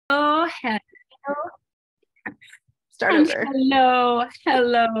hello. Start And over.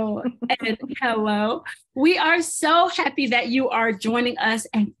 hello, and hello. We are so happy that you are joining us,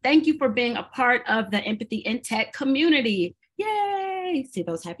 and thank you for being a part of the Empathy in Tech community. Yay! See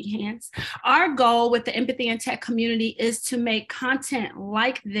those happy hands? Our goal with the Empathy in Tech community is to make content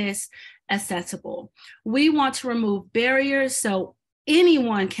like this accessible. We want to remove barriers so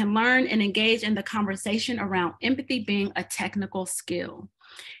anyone can learn and engage in the conversation around empathy being a technical skill.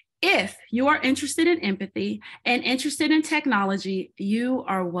 If you are interested in empathy and interested in technology, you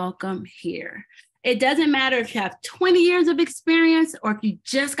are welcome here. It doesn't matter if you have 20 years of experience or if you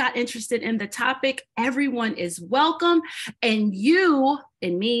just got interested in the topic, everyone is welcome. And you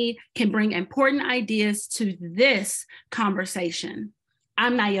and me can bring important ideas to this conversation.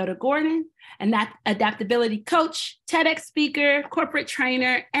 I'm Nyota Gordon, an adaptability coach, TEDx speaker, corporate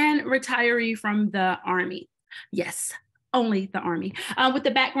trainer, and retiree from the Army. Yes, only the Army, with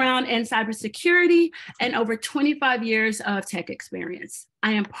a background in cybersecurity and over 25 years of tech experience.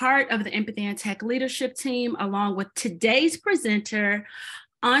 I am part of the Empathy and Tech leadership team, along with today's presenter,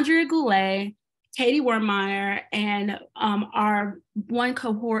 Andrea Goulet, Katie Wermeyer, and our one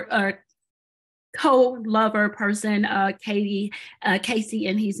cohort co-lover person, Casey,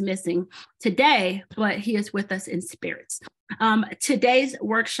 and he's missing today, but he is with us in spirits. Today's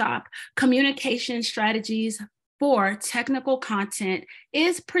workshop, Communication Strategies for Technical Content,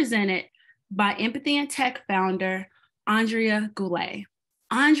 is presented by Empathy and Tech founder, Andrea Goulet.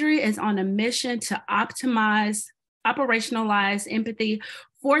 Andrea is on a mission to optimize, operationalize empathy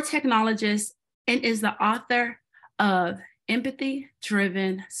for technologists and is the author of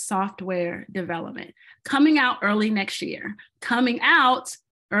Empathy-Driven Software Development, coming out early next year.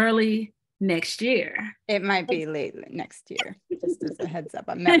 It might be late next year, just as a heads up.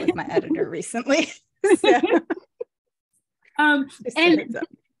 I met with my editor recently. So.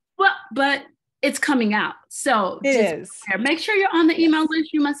 But it's coming out. So it is. Make sure you're on the email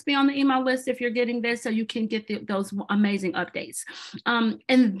list. You must be on the email list if you're getting this so you can get those amazing updates.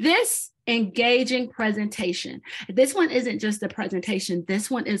 And this engaging presentation, this one isn't just a presentation, this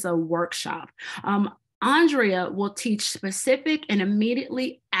one is a workshop. Andrea will teach specific and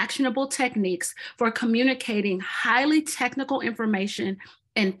immediately actionable techniques for communicating highly technical information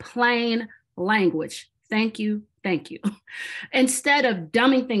in plain language. Thank you. Instead of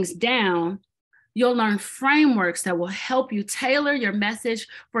dumbing things down, you'll learn frameworks that will help you tailor your message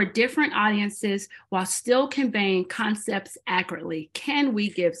for different audiences while still conveying concepts accurately. Can we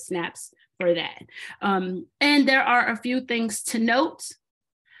give snaps for that? And there are a few things to note.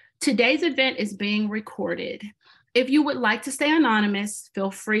 Today's event is being recorded. If you would like to stay anonymous, feel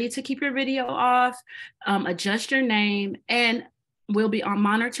free to keep your video off, adjust your name, and we'll be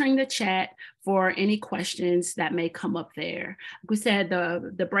monitoring the chat for any questions that may come up there. Like we said,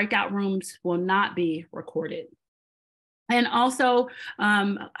 the breakout rooms will not be recorded. And also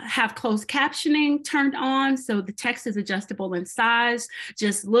have closed captioning turned on, so the text is adjustable in size.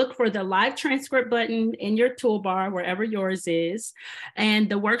 Just look for the live transcript button in your toolbar, wherever yours is. And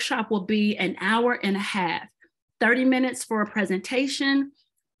the workshop will be an hour and a half, 30 minutes for a presentation,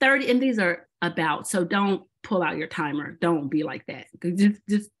 30, and these are about, so don't pull out your timer. Don't be like that.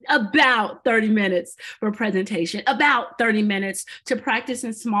 Just about 30 minutes for a presentation, about 30 minutes to practice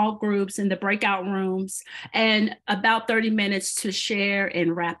in small groups in the breakout rooms, and about 30 minutes to share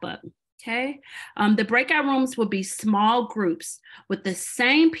and wrap up. Okay. The breakout rooms will be small groups with the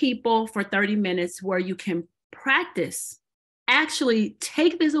same people for 30 minutes where you can practice. Actually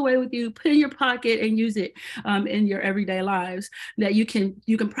take this away with you, put it in your pocket and use it in your everyday lives, that you can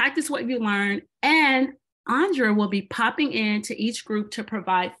practice what you learn, and Andrea will be popping into each group to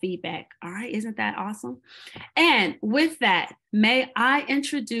provide feedback. All right, isn't that awesome? And with that, may I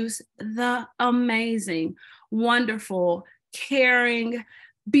introduce the amazing, wonderful, caring,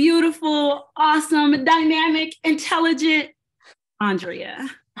 beautiful, awesome, dynamic, intelligent Andrea.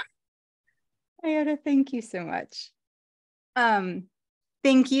 Nyota, thank you so much.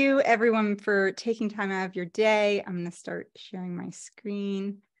 Thank you everyone for taking time out of your day. I'm going to start sharing my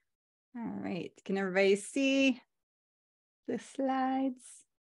screen. All right, can everybody see the slides?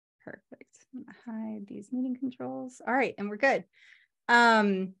 Perfect. I'm gonna hide these meeting controls. All right, and we're good.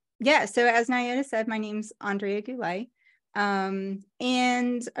 Yeah, so as Nyota said, my name's Andrea Goulet. And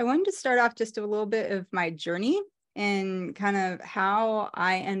I wanted to start off just a little bit of my journey and kind of how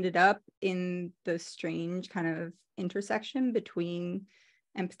I ended up in the strange kind of intersection between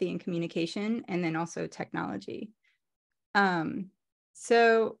empathy and communication, and then also technology.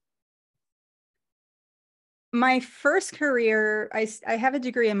 So my first career, I have a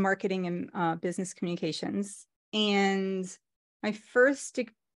degree in marketing and business communications. And my first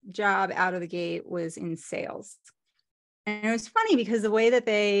job out of the gate was in sales. And it was funny because the way that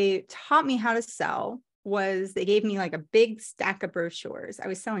they taught me how to sell was they gave me like a big stack of brochures. I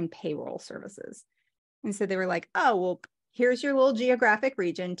was selling payroll services. And so they were like, oh, well, here's your little geographic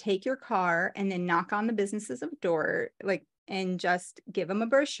region, take your car and then knock on the businesses of door, like, and just give them a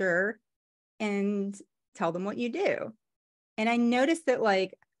brochure and tell them what you do. And I noticed that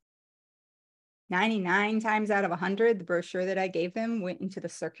like 99 times out of 100, the brochure that I gave them went into the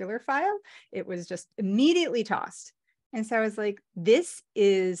circular file. It was just immediately tossed. And so I was like, this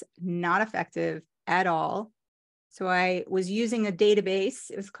is not effective at all. So I was using a database.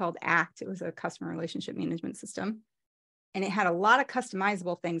 It was called ACT. It was a customer relationship management system. And it had a lot of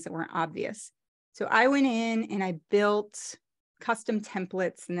customizable things that weren't obvious. So I went in and I built custom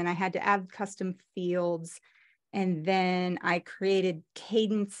templates, and then I had to add custom fields. And then I created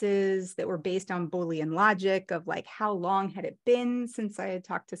cadences that were based on Boolean logic of like, how long had it been since I had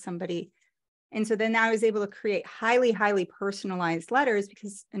talked to somebody? And so then I was able to create highly, highly personalized letters,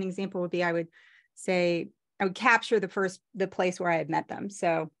 because an example would be, I would say, I would capture the place where I had met them.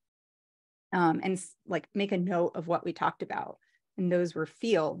 So, and like make a note of what we talked about. And those were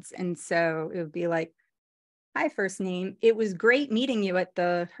fields. And so it would be like, hi, first name. It was great meeting you at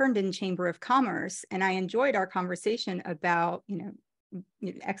the Herndon Chamber of Commerce. And I enjoyed our conversation about,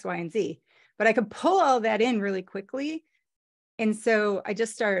 X, Y, and Z. But I could pull all that in really quickly. And so I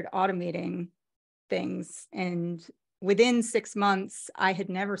just started automating things. And within 6 months, I had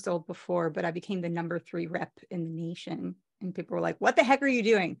never sold before, but I became the #3 rep in the nation. And people were like, what the heck are you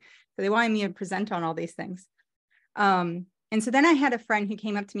doing? So they wanted me to present on all these things. And so then I had a friend who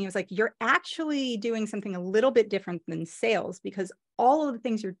came up to me and was like, you're actually doing something a little bit different than sales, because all of the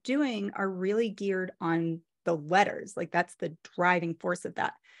things you're doing are really geared on the letters. Like that's the driving force of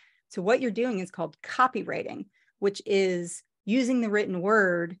that. So what you're doing is called copywriting, which is using the written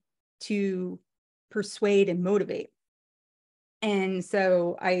word to persuade and motivate. And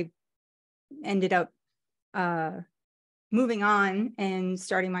so I ended up moving on and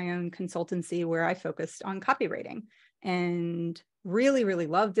starting my own consultancy where I focused on copywriting, and really, really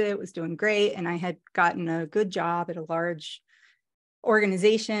loved it. It was doing great. And I had gotten a good job at a large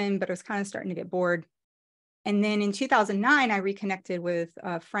organization, but I was kind of starting to get bored. And then in 2009, I reconnected with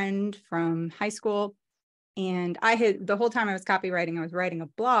a friend from high school. And the whole time I was copywriting, I was writing a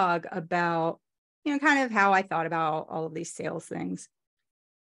blog about, kind of how I thought about all of these sales things.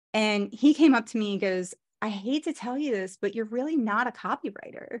 And he came up to me and goes, I hate to tell you this, but you're really not a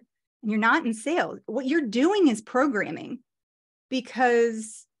copywriter. And you're not in sales. What you're doing is programming,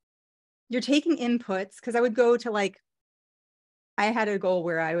 because you're taking inputs. Because I would go to I had a goal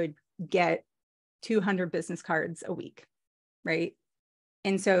where I would get 200 business cards a week, right?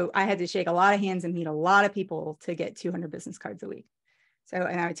 And so I had to shake a lot of hands and meet a lot of people to get 200 business cards a week. So,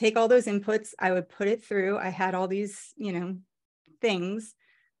 and I would take all those inputs, I would put it through. I had all these, things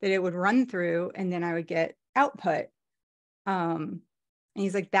that it would run through, and then I would get output. And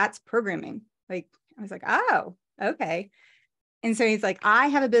he's like, that's programming. I was like, oh, okay. And so he's like, I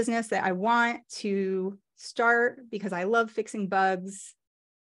have a business that I want to start because I love fixing bugs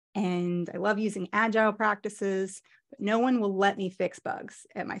and I love using agile practices, but no one will let me fix bugs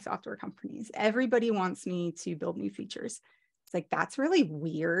at my software companies. Everybody wants me to build new features. It's like, that's really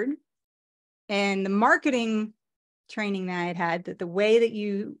weird. And the marketing training that I had had, that the way that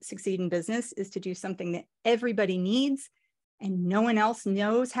you succeed in business is to do something that everybody needs and no one else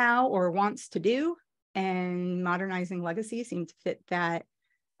knows how or wants to do. And modernizing legacy seemed to fit that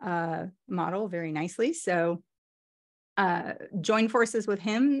model very nicely. So joined forces with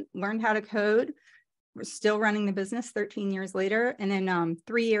him, learned how to code. We're still running the business 13 years later. And then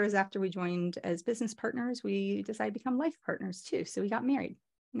 3 years after we joined as business partners, we decided to become life partners too. So we got married.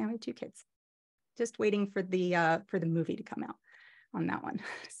 Now we have 2 kids. Just waiting for the movie to come out on that one.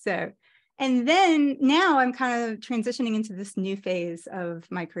 So, and then now I'm kind of transitioning into this new phase of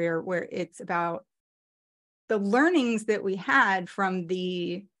my career where it's about the learnings that we had from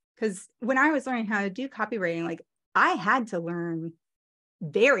because when I was learning how to do copywriting, I had to learn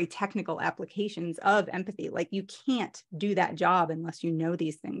very technical applications of empathy. You can't do that job unless you know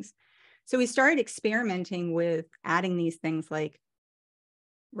these things. So we started experimenting with adding these things like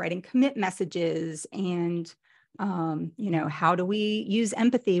writing commit messages and, how do we use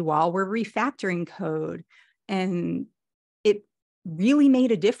empathy while we're refactoring code? And it really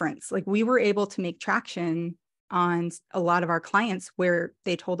made a difference. We were able to make traction on a lot of our clients where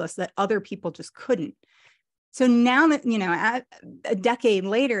they told us that other people just couldn't. So now that, at a decade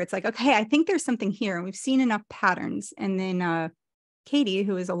later, it's like, okay, I think there's something here and we've seen enough patterns. And then Katie,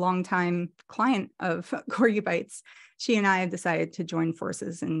 who is a longtime client of codebases, she and I have decided to join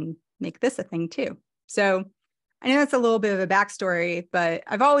forces and make this a thing too. So I know that's a little bit of a backstory, but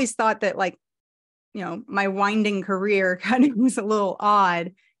I've always thought that, like, you know, my winding career kind of was a little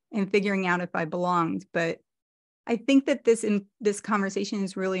odd in figuring out if I belonged. But I think that this conversation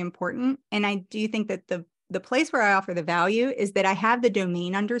is really important. And I do think that the place where I offer the value is that I have the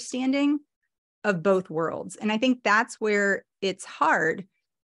domain understanding of both worlds. And I think that's where it's hard,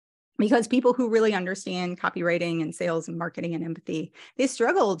 because people who really understand copywriting and sales and marketing and empathy, they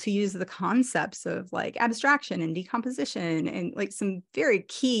struggle to use the concepts of like abstraction and decomposition and like some very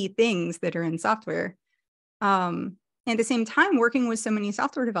key things that are in software. At the same time, working with so many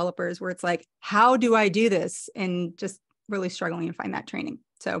software developers where it's like, how do I do this? And just really struggling to find that training.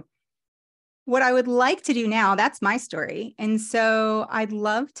 So what I would like to do now, that's my story. And so I'd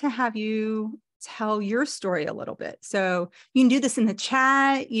love to have you tell your story a little bit. So you can do this in the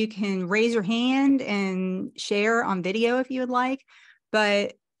chat. You can raise your hand and share on video if you would like.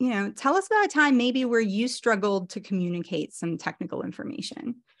 But, you know, tell us about a time maybe where you struggled to communicate some technical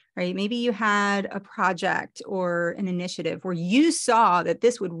information, right? Maybe you had a project or an initiative where you saw that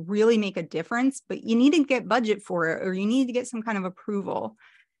this would really make a difference, but you need to get budget for it, or you need to get some kind of approval.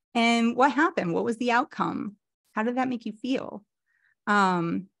 And what happened? What was the outcome? How did that make you feel?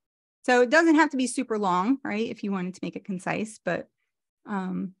 So it doesn't have to be super long, right? If you wanted to make it concise, but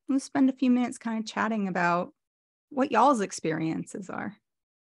let's spend a few minutes kind of chatting about what y'all's experiences are.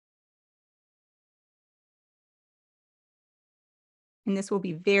 And this will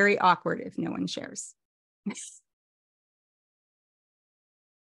be very awkward if no one shares.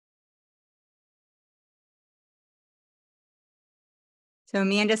 So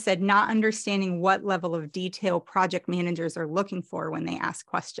Amanda said, not understanding what level of detail project managers are looking for when they ask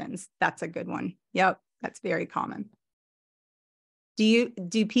questions. That's a good one. Yep, that's very common. Do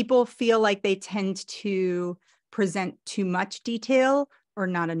people feel like they tend to present too much detail or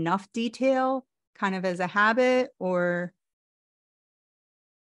not enough detail, kind of as a habit, or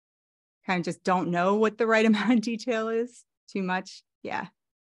kind of just don't know what the right amount of detail is? Too much? Yeah.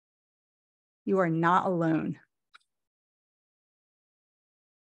 You are not alone.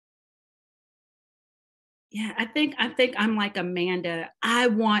 Yeah, I think I'm like Amanda. I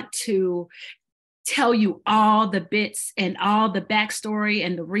want to tell you all the bits and all the backstory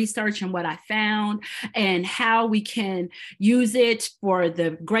and the research and what I found and how we can use it for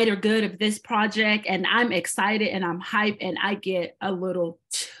the greater good of this project. And I'm excited and I'm hyped, and I get a little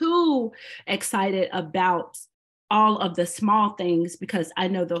too excited about all of the small things, because I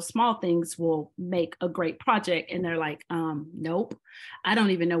know those small things will make a great project. And they're like, nope, I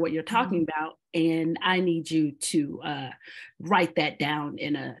don't even know what you're talking about. And I need you to write that down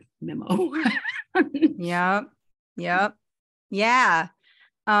in a memo. Yep. Yeah.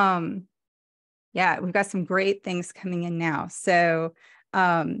 Yeah, we've got some great things coming in now. So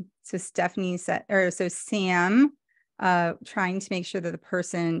Stephanie said, or so Sam, trying to make sure that the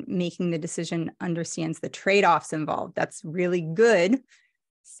person making the decision understands the trade-offs involved. That's really good.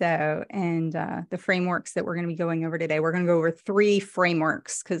 So, and the frameworks that we're going to be going over today, we're going to go over 3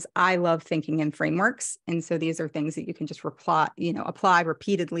 frameworks because I love thinking in frameworks. And so these are things that you can just apply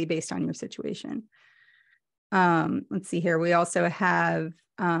repeatedly based on your situation. Let's see here. We also have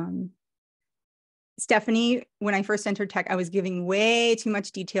Stephanie. When I first entered tech, I was giving way too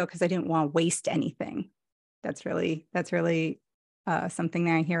much detail because I didn't want to waste anything. That's really something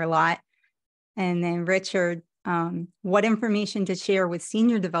that I hear a lot. And then Richard, what information to share with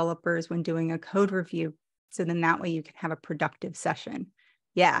senior developers when doing a code review, so then that way you can have a productive session.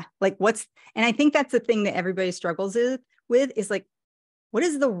 Yeah, like and I think that's the thing that everybody struggles with is like, what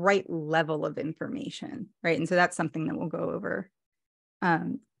is the right level of information, right? And so that's something that we'll go over.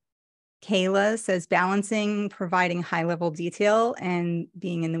 Kayla says balancing, providing high level detail and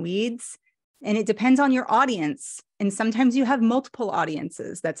being in the weeds. And it depends on your audience. And sometimes you have multiple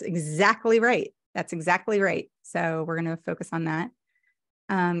audiences. That's exactly right. That's exactly right. So we're going to focus on that.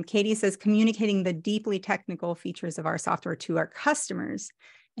 Katie says communicating the deeply technical features of our software to our customers.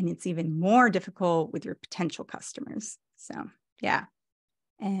 And it's even more difficult with your potential customers. So yeah.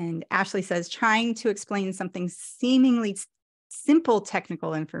 And Ashley says trying to explain something seemingly simple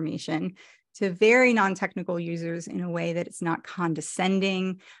technical information to very non-technical users in a way that it's not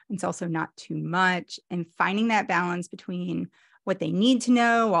condescending. It's also not too much, and finding that balance between what they need to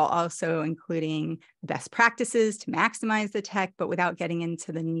know while also including best practices to maximize the tech, but without getting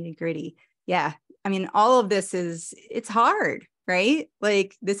into the nitty gritty. Yeah, I mean, all of this it's hard, right?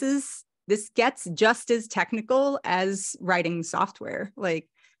 Like this gets just as technical as writing software. Like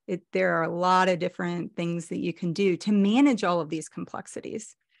There are a lot of different things that you can do to manage all of these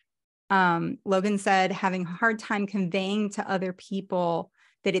complexities. Logan said, having a hard time conveying to other people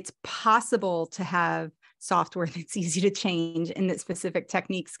that it's possible to have software that's easy to change and that specific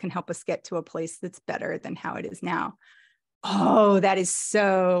techniques can help us get to a place that's better than how it is now. Oh, that is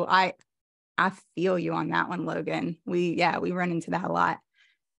so, I feel you on that one, Logan. We run into that a lot.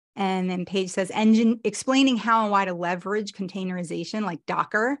 And then Paige says, explaining how and why to leverage containerization like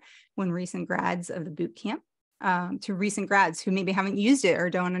Docker when recent grads of the boot camp, to recent grads who maybe haven't used it or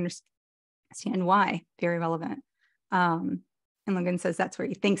don't understand why. Very relevant. And Logan says that's where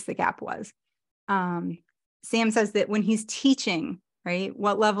he thinks the gap was. Sam says that when he's teaching, right,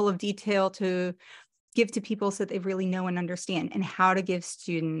 what level of detail to give to people so they really know and understand, and how to give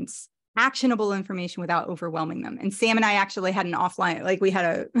students actionable information without overwhelming them. And Sam and I actually had an offline, like we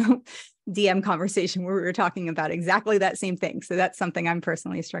had a DM conversation where we were talking about exactly that same thing. So that's something I'm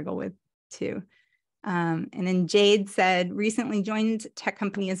personally struggle with too. And then Jade said, recently joined tech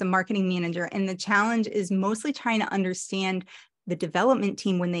company as a marketing manager, and the challenge is mostly trying to understand the development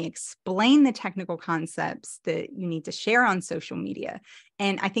team when they explain the technical concepts that you need to share on social media.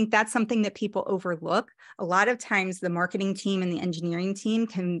 And I think that's something that people overlook. A lot of times the marketing team and the engineering team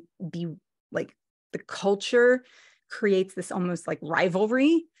can be like, the culture creates this almost like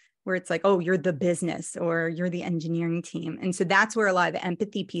rivalry where it's like, oh, you're the business or you're the engineering team. And so that's where a lot of the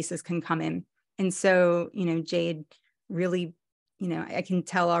empathy pieces can come in. And so, Jade, really, I can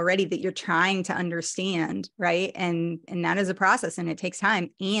tell already that you're trying to understand, right? And that is a process and it takes time.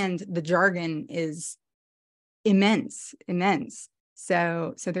 And the jargon is immense.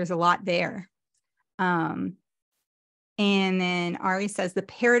 So there's a lot there. And then Ari says, the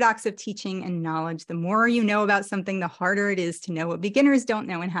paradox of teaching and knowledge, the more you know about something, the harder it is to know what beginners don't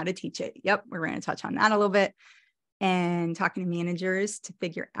know and how to teach it. Yep, we're going to touch on that a little bit. And talking to managers to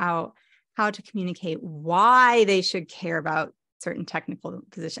figure out how to communicate why they should care about certain technical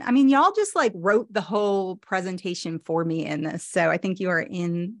position. I mean, y'all just like wrote the whole presentation for me in this. So I think you are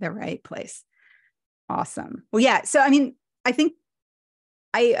in the right place. Awesome. Well, yeah. So, I mean, I think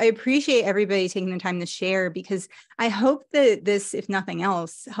I appreciate everybody taking the time to share, because I hope that this, if nothing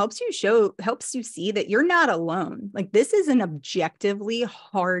else, helps you see that you're not alone. Like, this is an objectively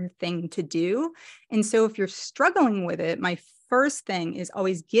hard thing to do. And so if you're struggling with it, my first thing is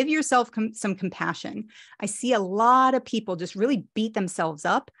always give yourself some compassion. I see a lot of people just really beat themselves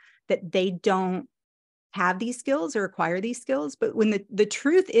up that they don't have these skills or acquire these skills. But when the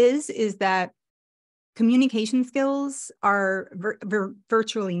truth is that communication skills are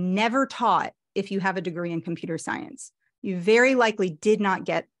virtually never taught if you have a degree in computer science. You very likely did not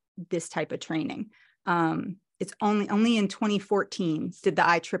get this type of training. It's only in 2014 did the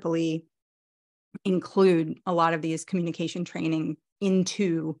IEEE include a lot of these communication training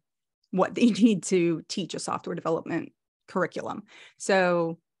into what they need to teach a software development curriculum.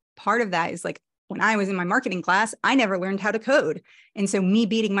 So part of that is like, when I was in my marketing class, I never learned how to code. And so me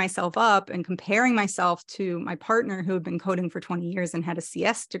beating myself up and comparing myself to my partner who had been coding for 20 years and had a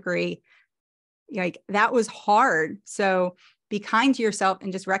CS degree, like, that was hard. So be kind to yourself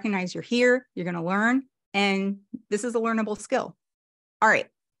and just recognize you're here, you're going to learn, and this is a learnable skill. All right.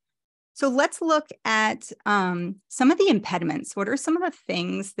 So let's look at some of the impediments. What are some of the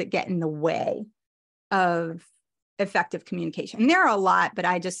things that get in the way of effective communication? And there are a lot, but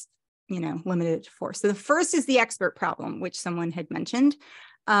I just limited it to 4. So the first is the expert problem, which someone had mentioned.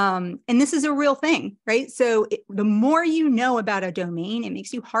 And this is a real thing, right? So the more you know about a domain, it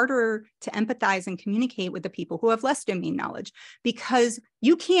makes you harder to empathize and communicate with the people who have less domain knowledge, because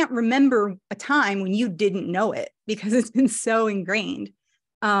you can't remember a time when you didn't know it because it's been so ingrained.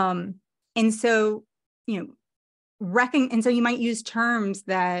 And so, and so you might use terms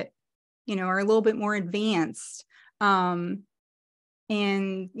that, are a little bit more advanced. And,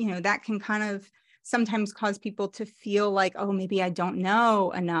 that can kind of sometimes cause people to feel like, oh, maybe I don't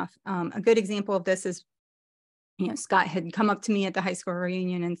know enough. A good example of this is, Scott had come up to me at the high school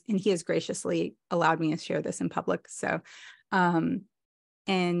reunion, and he has graciously allowed me to share this in public. So,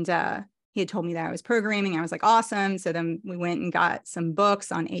 he had told me that I was programming. I was like, awesome. So then we went and got some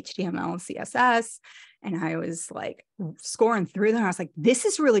books on HTML and CSS. And I was like scoring through them. I was like, this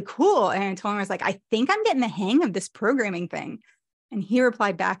is really cool. And I told him, I was like, I think I'm getting the hang of this programming thing. And he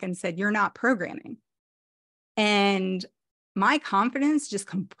replied back and said, you're not programming. And my confidence just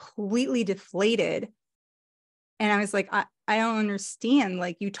completely deflated. And I was like, I don't understand.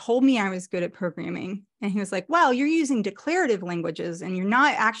 Like, you told me I was good at programming. And he was like, well, you're using declarative languages and you're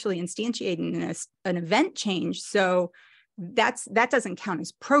not actually instantiating an event change. So that doesn't count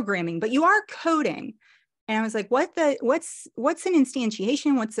as programming, but you are coding. And I was like, what's an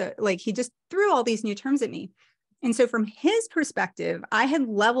instantiation? He just threw all these new terms at me. And so from his perspective, I had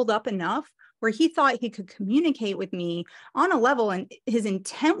leveled up enough where he thought he could communicate with me on a level. And his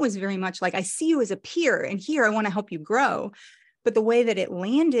intent was very much like, I see you as a peer, and here I want to help you grow. But the way that it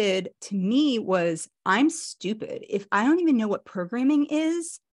landed to me was, I'm stupid. If I don't even know what programming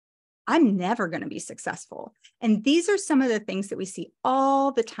is, I'm never going to be successful. And these are some of the things that we see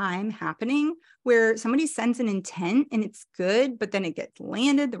all the time happening, where somebody sends an intent and it's good, but then it gets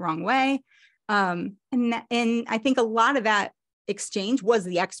landed the wrong way. And I think a lot of that exchange was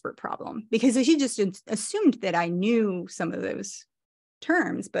the expert problem, because he just assumed that I knew some of those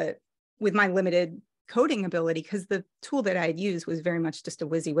terms, but with my limited coding ability, because the tool that I'd used was very much just a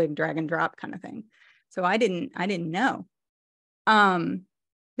WYSIWYG drag and drop kind of thing. So I didn't know.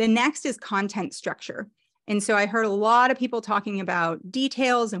 The next is content structure. And so I heard a lot of people talking about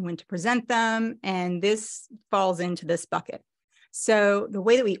details and when to present them, and this falls into this bucket. So the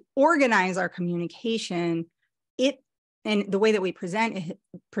way that we organize our communication, and the way that we present it,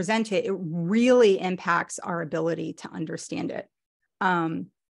 it really impacts our ability to understand it.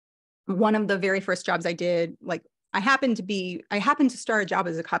 One of the very first jobs I did, I happened to start a job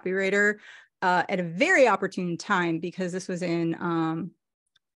as a copywriter at a very opportune time, because this was in,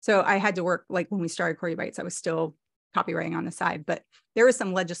 so I had to work, when we started Corey Bites, I was still copywriting on the side, but there was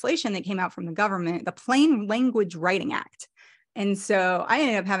some legislation that came out from the government, the Plain Language Writing Act. And so I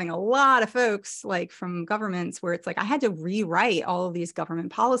ended up having a lot of folks from governments where it's I had to rewrite all of these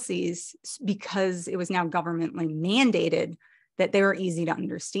government policies, because it was now governmentally mandated that they were easy to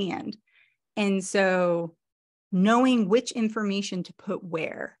understand. And so knowing which information to put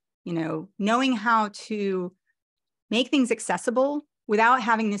where, knowing how to make things accessible without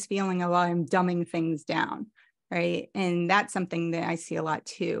having this feeling of, I'm dumbing things down, right? And that's something that I see a lot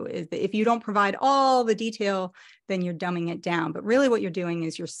too, is that if you don't provide all the detail, then you're dumbing it down. But really what you're doing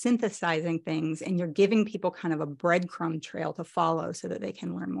is you're synthesizing things, and you're giving people kind of a breadcrumb trail to follow so that they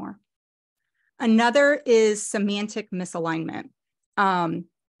can learn more. Another is semantic misalignment.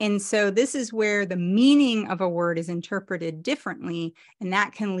 And so this is where the meaning of a word is interpreted differently, and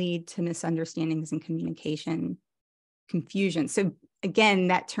that can lead to misunderstandings and communication confusion. So again,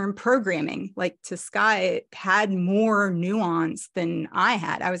 that term programming, to Scott, it had more nuance than I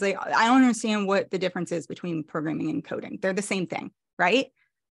had. I was like, I don't understand what the difference is between programming and coding. They're the same thing, right?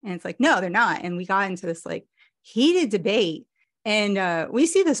 And it's no, they're not. And we got into this heated debate, and we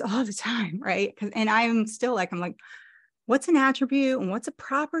see this all the time, right? And I'm still I'm what's an attribute and what's a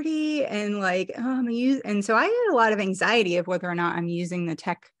property? And and so I had a lot of anxiety of whether or not I'm using the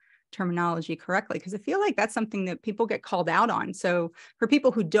tech terminology correctly, because I feel like that's something that people get called out on. So for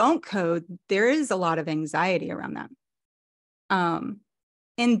people who don't code, there is a lot of anxiety around that.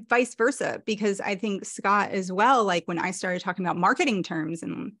 And vice versa, because I think Scott as well, when I started talking about marketing terms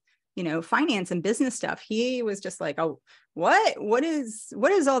and finance and business stuff, he was just oh, what is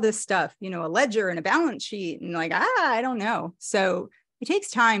all this stuff, a ledger and a balance sheet, and I don't know. So it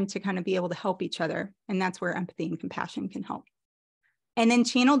takes time to kind of be able to help each other, and that's where empathy and compassion can help. And then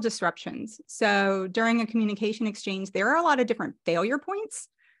channel disruptions. So during a communication exchange, there are a lot of different failure points.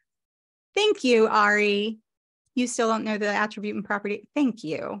 Thank you, Ari. You still don't know the attribute and property. Thank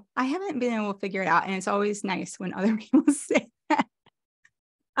you. I haven't been able to figure it out, and it's always nice when other people say that.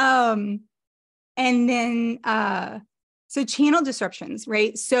 And then, so channel disruptions,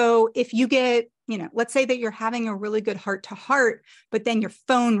 right? So if you get, let's say that you're having a really good heart-to-heart, but then your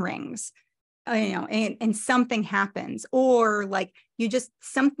phone rings, and something happens, or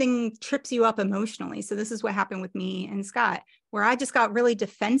something trips you up emotionally. So this is what happened with me and Scott, where I just got really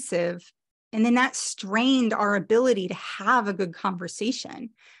defensive, and then that strained our ability to have a good conversation.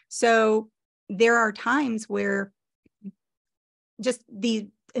 So there are times where just the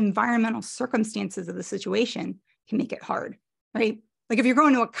environmental circumstances of the situation can make it hard, right? If you're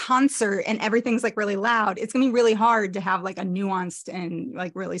going to a concert and everything's really loud, it's gonna be really hard to have a nuanced and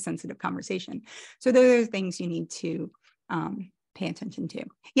really sensitive conversation. So those are things you need to pay attention to.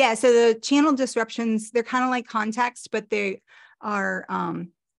 Yeah, so the channel disruptions, they're kind of like context, but they are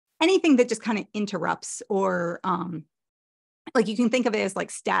anything that just kind of interrupts, or you can think of it as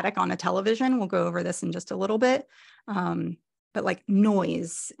static on a television. We'll go over this in just a little bit. But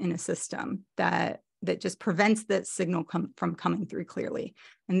noise in a system that just prevents that signal from coming through clearly.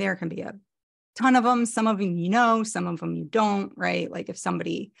 And there can be a ton of them. Some of them some of them you don't, right? If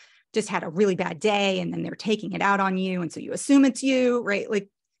somebody just had a really bad day and then they're taking it out on you, and so you assume it's you, right?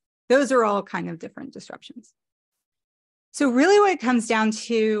 Those are all kind of different disruptions. So really what it comes down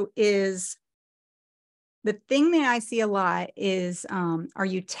to is, the thing that I see a lot is, are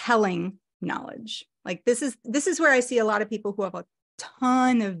you telling knowledge. Like this is where I see a lot of people who have a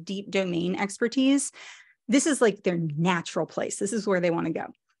ton of deep domain expertise. This is like their natural place. This is where they want to go.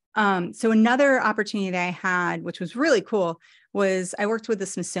 So another opportunity that I had, which was really cool, was I worked with the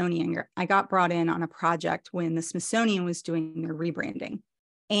Smithsonian. I got brought in on a project when the Smithsonian was doing their rebranding.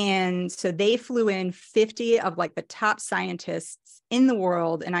 And so they flew in 50 of like the top scientists in the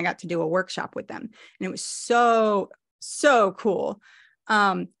world, and I got to do a workshop with them. And it was so, so cool.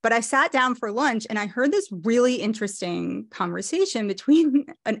 But I sat down for lunch and I heard this really interesting conversation between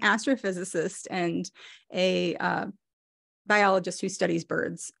an astrophysicist and a biologist who studies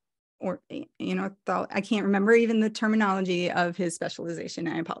birds. Or, I can't remember even the terminology of his specialization.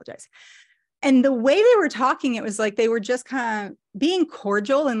 I apologize. And the way they were talking, it was like they were just kind of being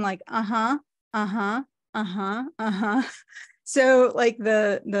cordial and like, So like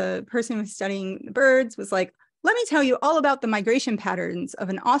the person who was studying the birds was like, let me tell you all about the migration patterns of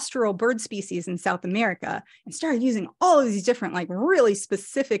an austral bird species in South America, and started using all of these different, like really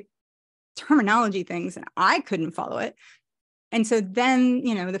specific terminology things, and I couldn't follow it. And so then,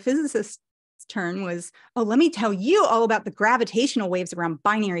 the physicist's turn was, oh, let me tell you all about the gravitational waves around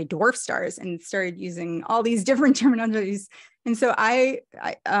binary dwarf stars, and started using all these different terminologies. And so I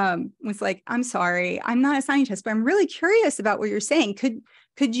was like, I'm sorry, I'm not a scientist, but I'm really curious about what you're saying.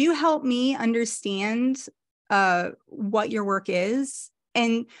 Could you help me understand what your work is?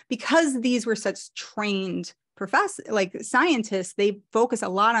 And because these were such trained professors, like scientists, they focus a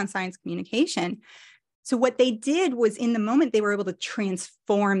lot on science communication. So what they did was, in the moment, they were able to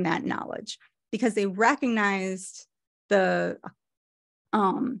transform that knowledge because they recognized they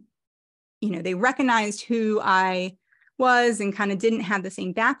recognized who I was and kind of didn't have the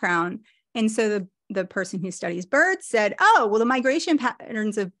same background. And so the person who studies birds said, oh, well, the migration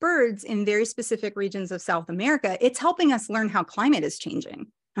patterns of birds in very specific regions of South America, it's helping us learn how climate is changing.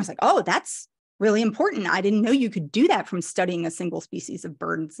 I was like, oh, that's really important. I didn't know you could do that from studying a single species of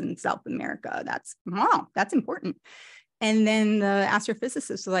birds in South America. That's important. And then the astrophysicists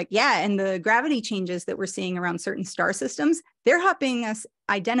was like, yeah, and the gravity changes that we're seeing around certain star systems, they're helping us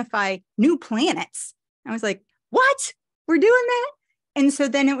identify new planets. I was like, what? We're doing that? And so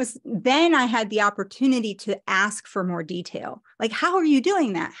then I had the opportunity to ask for more detail. Like, how are you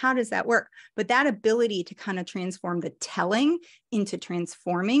doing that? How does that work? But that ability to kind of transform the telling into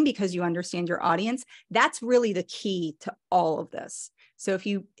transforming because you understand your audience, that's really the key to all of this. So if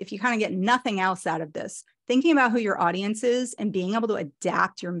you kind of get nothing else out of this, thinking about who your audience is and being able to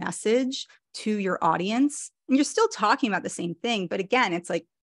adapt your message to your audience, and you're still talking about the same thing, but again, it's like,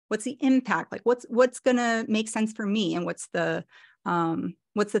 what's the impact? Like what's going to make sense for me? And what's the thing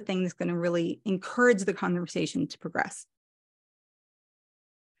that's going to really encourage the conversation to progress?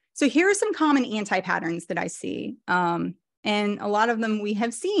 So here are some common anti-patterns that I see. And a lot of them we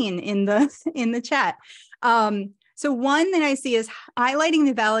have seen in the chat. So one that I see is highlighting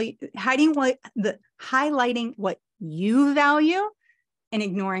the value, highlighting what you value and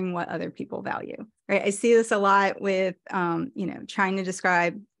ignoring what other people value. Right? I see this a lot with, trying to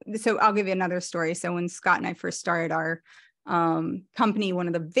describe. So I'll give you another story. So when Scott and I first started our company, one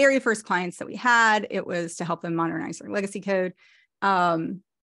of the very first clients that we had, it was to help them modernize their legacy code. And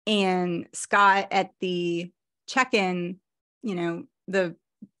Scott at the check-in,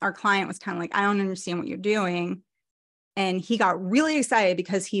 our client was kind of like, I don't understand what you're doing. And he got really excited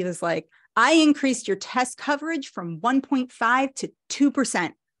because he was like, I increased your test coverage from 1.5 to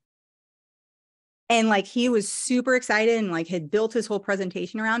 2%. And like, he was super excited and like had built his whole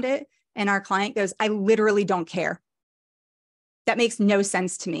presentation around it. And our client goes, I literally don't care. That makes no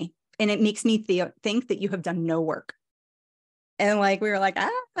sense to me. And it makes me think that you have done no work. And like, we were like,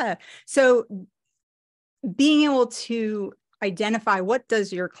 So being able to identify what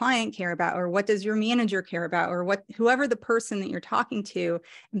does your client care about, or what does your manager care about, or whoever the person that you're talking to,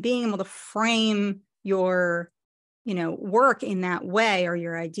 and being able to frame your, work in that way, or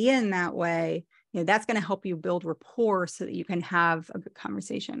your idea in that way, that's going to help you build rapport so that you can have a good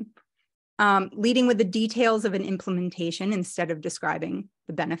conversation. Leading with the details of an implementation instead of describing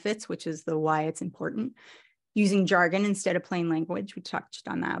the benefits, which is the why it's important. Using jargon instead of plain language. We touched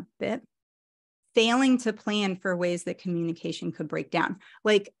on that a bit. Failing to plan for ways that communication could break down.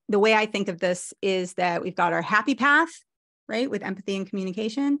 Like, the way I think of this is that we've got our happy path, right, with empathy and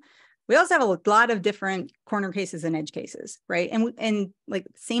communication. We also have a lot of different corner cases and edge cases, right? And like,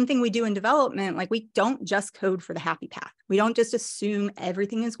 same thing we do in development, like, we don't just code for the happy path. We don't just assume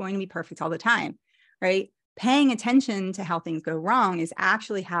everything is going to be perfect all the time, right? Paying attention to how things go wrong is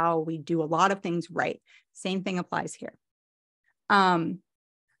actually how we do a lot of things right. Same thing applies here.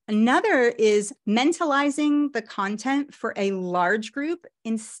 Another is mentalizing the content for a large group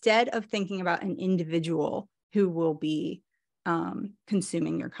instead of thinking about an individual who will be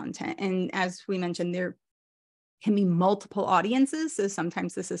consuming your content. And as we mentioned, there can be multiple audiences, so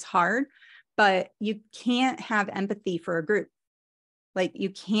sometimes this is hard, but you can't have empathy for a group. Like, you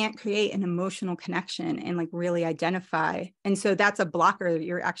can't create an emotional connection and like really identify. And so that's a blocker.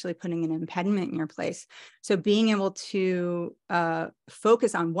 You're actually putting an impediment in your place. So being able to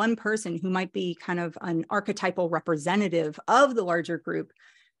focus on one person who might be kind of an archetypal representative of the larger group,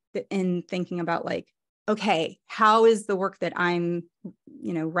 and thinking about like, okay, how is the work that I'm,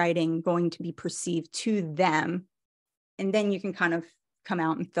 writing going to be perceived to them? And then you can kind of come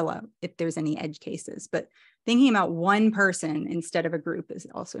out and fill out if there's any edge cases. But thinking about one person instead of a group is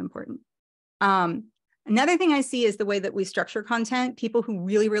also important. Another thing I see is the way that we structure content. People who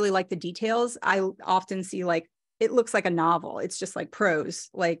really, really like the details, I often see like, it looks like a novel. It's just like prose,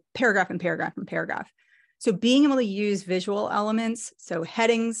 like paragraph and paragraph and paragraph. So being able to use visual elements, so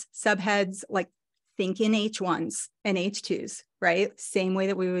headings, subheads, like think in H1s and H2s, right? Same way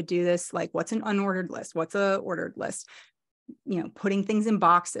that we would do this, like what's an unordered list? What's a ordered list? Putting things in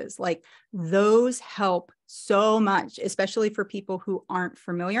boxes, like those help so much, especially for people who aren't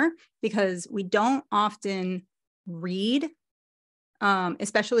familiar, because we don't often read,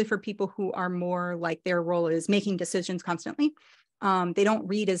 especially for people who are more like their role is making decisions constantly. They don't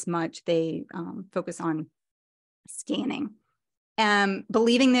read as much. They focus on scanning.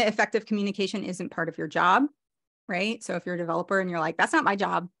 Believing that effective communication isn't part of your job, right? So if you're a developer and you're like, that's not my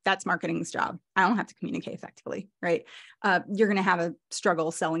job, that's marketing's job, I don't have to communicate effectively, right? You're going to have a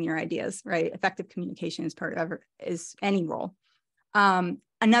struggle selling your ideas, right? Effective communication is part of is any role.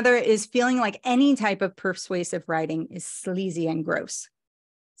 Another is feeling like any type of persuasive writing is sleazy and gross.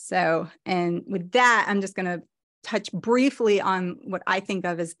 So, and with that, I'm just going to touch briefly on what I think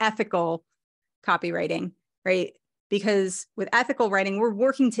of as ethical copywriting, right? Because with ethical writing, we're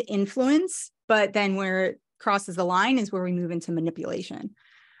working to influence, but then where it crosses the line is where we move into manipulation.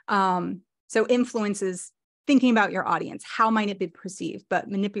 So influence is thinking about your audience. How might it be perceived? But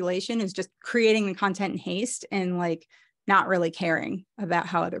manipulation is just creating the content in haste and like not really caring about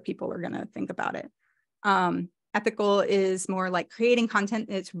how other people are going to think about it. Ethical is more like creating content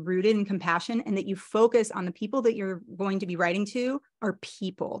that's rooted in compassion and that you focus on the people that you're going to be writing to are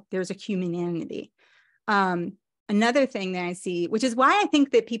people. There's a humanity. Another thing that I see, which is why I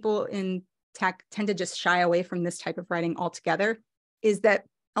think that people in tech tend to just shy away from this type of writing altogether, is that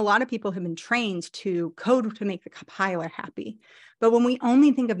a lot of people have been trained to code to make the compiler happy. But when we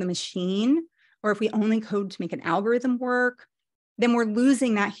only think of the machine, or if we only code to make an algorithm work, then we're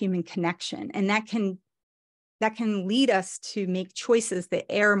losing that human connection. And that can lead us to make choices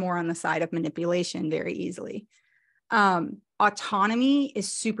that err more on the side of manipulation very easily. Autonomy is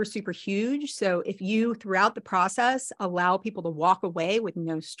super, super huge. So if you, throughout the process, allow people to walk away with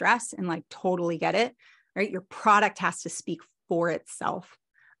no stress and like totally get it, right? Your product has to speak for itself.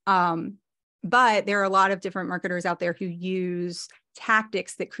 But there are a lot of different marketers out there who use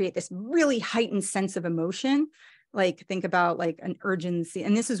tactics that create this really heightened sense of emotion. Like think about like an urgency.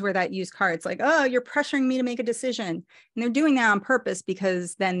 And this is where that used car, it's like, oh, you're pressuring me to make a decision. And they're doing that on purpose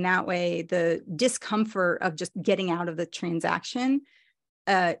because then that way the discomfort of just getting out of the transaction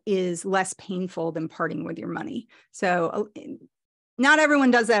is less painful than parting with your money. So not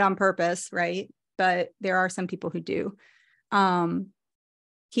everyone does that on purpose, right? But there are some people who do.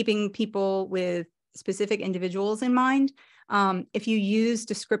 Keeping people with specific individuals in mind. If you use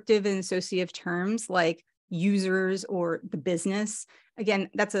descriptive and associative terms like users or the business, again,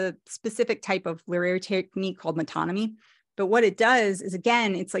 that's a specific type of literary technique called metonymy. But what it does is,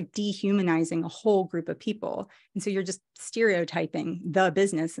 again, it's like dehumanizing a whole group of people. And so you're just stereotyping the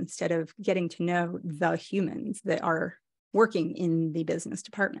business instead of getting to know the humans that are working in the business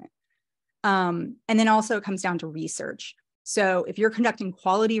department. And then also it comes down to research. So if you're conducting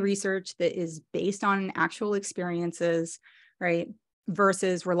quality research that is based on actual experiences, right,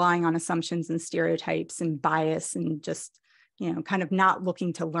 versus relying on assumptions and stereotypes and bias and just, kind of not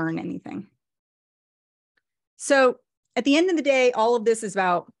looking to learn anything. So at the end of the day, all of this is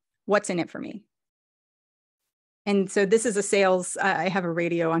about what's in it for me. And so this is a sales, I have a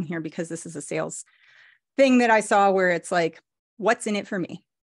radio on here because this is a sales thing that I saw where it's like, what's in it for me,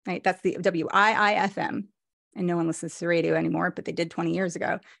 right? That's the WIIFM. And no one listens to radio anymore, but they did 20 years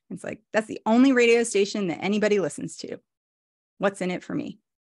ago. It's like, that's the only radio station that anybody listens to. What's in it for me?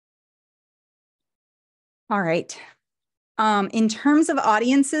 All right. In terms of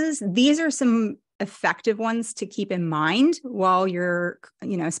audiences, these are some effective ones to keep in mind while you're,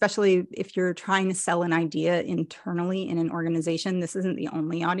 especially if you're trying to sell an idea internally in an organization. This isn't the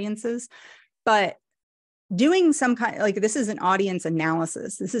only audiences, but doing some kind, like, this is an audience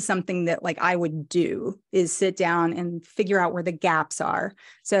analysis. This is something that like I would do, is sit down and figure out where the gaps are.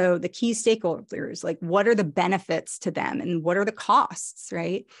 So the key stakeholders, like, what are the benefits to them and what are the costs,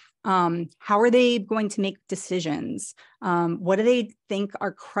 right? How are they going to make decisions? What do they think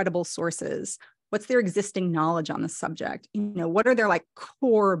are credible sources? What's their existing knowledge on the subject? What are their like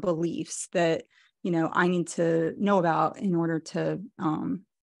core beliefs that, I need to know about in order to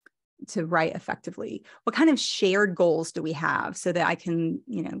write effectively? What kind of shared goals do we have so that I can,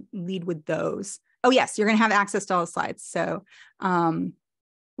 lead with those? Oh, yes, you're going to have access to all the slides. So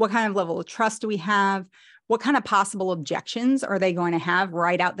what kind of level of trust do we have? What kind of possible objections are they going to have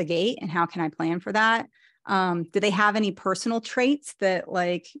right out the gate? And how can I plan for that? Do they have any personal traits that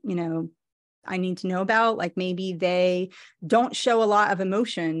like, I need to know about? Like maybe they don't show a lot of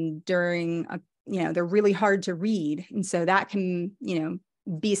emotion during, they're really hard to read. And so that can,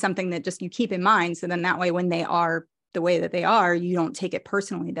 be something that just you keep in mind. So then that way, when they are the way that they are, you don't take it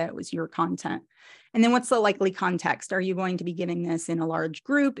personally that it was your content. And then what's the likely context? Are you going to be giving this in a large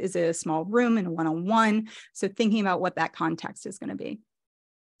group? Is it a small room, in a one-on-one? So thinking about what that context is going to be.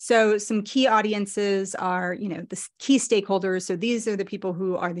 So some key audiences are, the key stakeholders. So these are the people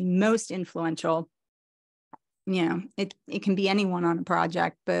who are the most influential. It can be anyone on a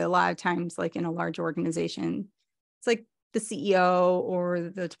project, but a lot of times, like in a large organization, it's like the CEO or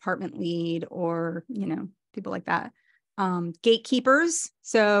the department lead or, people like that. Gatekeepers.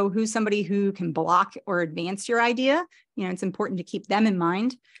 So who's somebody who can block or advance your idea? It's important to keep them in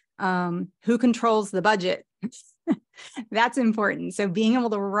mind. Who controls the budget? That's important. So being able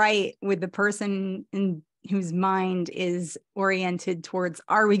to write with the person in whose mind is oriented towards,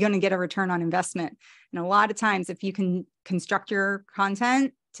 are we going to get a return on investment? And a lot of times, if you can construct your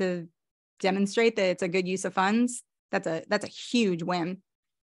content to demonstrate that it's a good use of funds, that's a huge win.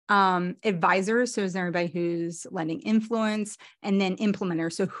 Advisors, so is there anybody who's lending influence? And then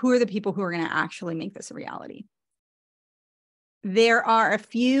implementers, so who are the people who are going to actually make this a reality? There are a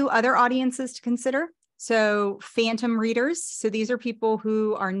few other audiences to consider. So phantom readers, so these are people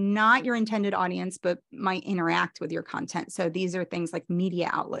who are not your intended audience, but might interact with your content. So these are things like media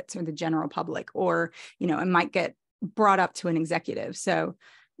outlets or the general public, or, it might get brought up to an executive. So,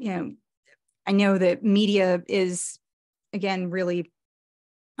 I know that media is, again, really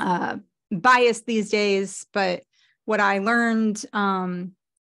biased these days, but what I learned in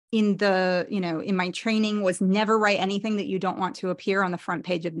my training was never write anything that you don't want to appear on the front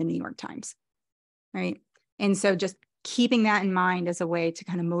page of the New York Times, right? And so just keeping that in mind as a way to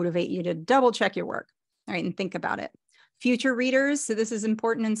kind of motivate you to double check your work, right, and think about it. Future readers, so this is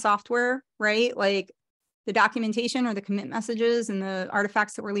important in software, right? Like the documentation or the commit messages and the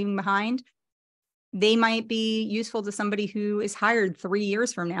artifacts that we're leaving behind, they might be useful to somebody who is hired 3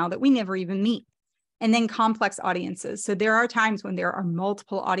 years from now that we never even meet. And then complex audiences. So there are times when there are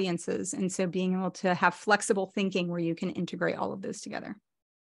multiple audiences. And so being able to have flexible thinking where you can integrate all of those together.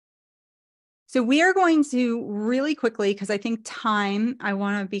 So we are going to really quickly, because I think I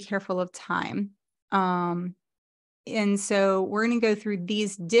want to be careful of time. And so we're going to go through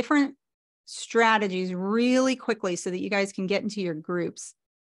these different strategies really quickly so that you guys can get into your groups,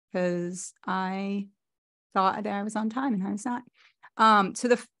 because I thought that I was on time and I was not.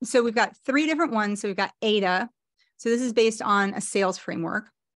 So we've got 3 different ones. So we've got ADA. So this is based on a sales framework.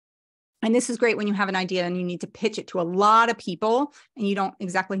 And this is great when you have an idea and you need to pitch it to a lot of people and you don't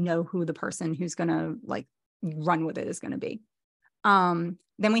exactly know who the person who's going to like run with it is going to be.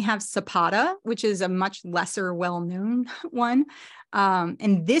 Then we have Zapata, which is a much lesser well-known one.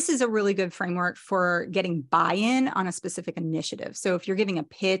 And this is a really good framework for getting buy-in on a specific initiative. So if you're giving a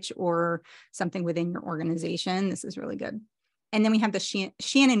pitch or something within your organization, this is really good. And then we have the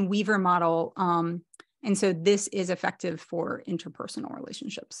Shannon-Weaver model. And so this is effective for interpersonal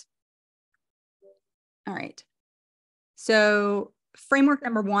relationships. All right. So framework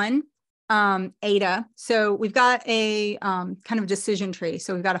number 1, ADA. So we've got a kind of decision tree.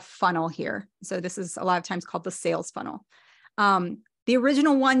 So we've got a funnel here. So this is a lot of times called the sales funnel. The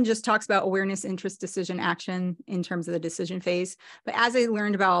original one just talks about awareness, interest, decision, action in terms of the decision phase. But as I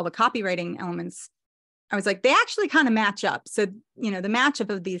learned about all the copywriting elements, I was like, they actually kind of match up. So, the matchup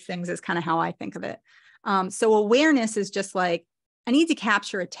of these things is kind of how I think of it. So awareness is just like, I need to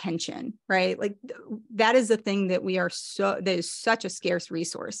capture attention, right? Like that is the thing that that is such a scarce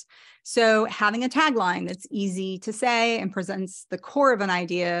resource. So having a tagline that's easy to say and presents the core of an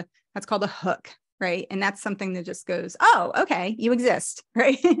idea, that's called a hook, right? And that's something that just goes, oh, okay, you exist,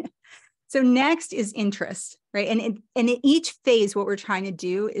 right? So next is interest, right? And in each phase, what we're trying to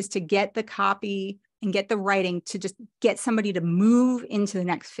do is to get the copy and get the writing to just get somebody to move into the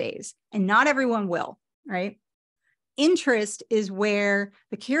next phase. And not everyone will, right? Interest is where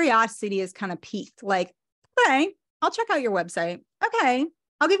the curiosity is kind of piqued. Like, okay, I'll check out your website. Okay,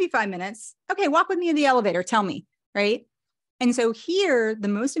 I'll give you 5 minutes. Okay, walk with me in the elevator. Tell me, right? And so here, the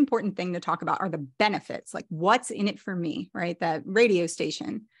most important thing to talk about are the benefits, like what's in it for me, right? That radio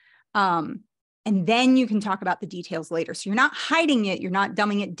station. And then you can talk about the details later. So you're not hiding it. You're not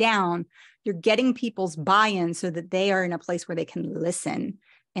dumbing it down. You're getting people's buy-in so that they are in a place where they can listen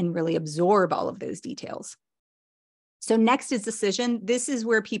and really absorb all of those details. So next is decision. This is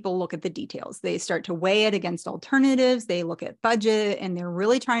where people look at the details. They start to weigh it against alternatives. They look at budget, and they're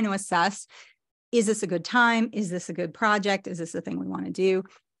really trying to assess, is this a good time? Is this a good project? Is this the thing we want to do?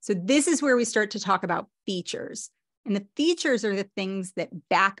 So this is where we start to talk about features. And the features are the things that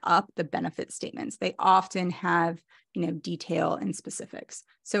back up the benefit statements. They often have, detail and specifics.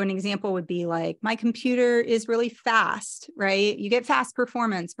 So an example would be like, my computer is really fast, right? You get fast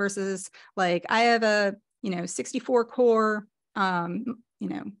performance versus like, I have a 64 core, processor.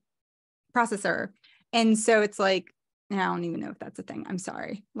 And so it's like, I don't even know if that's a thing. I'm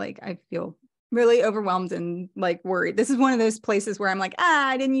sorry. Like, I feel really overwhelmed and like worried. This is one of those places where I'm like,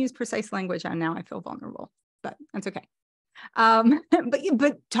 I didn't use precise language and now I feel vulnerable, but that's okay.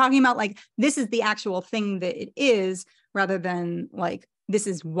 But talking about like, this is the actual thing that it is, rather than like, this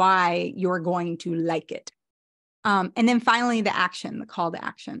is why you're going to like it. And then finally, the action, the call to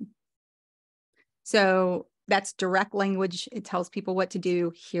action. So that's direct language. It tells people what to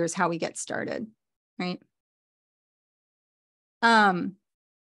do. Here's how we get started, right?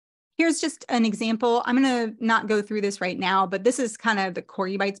 Here's just an example. I'm going to not go through this right now, but this is kind of the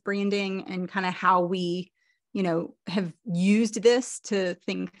Corgi Bites branding and kind of how we, have used this to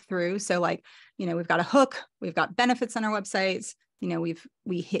think through. So like, we've got a hook, we've got benefits on our websites,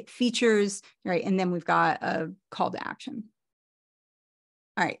 we hit features, right? And then we've got a call to action.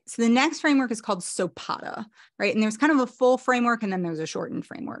 All right, so the next framework is called SOPATA, right? And there's kind of a full framework and then there's a shortened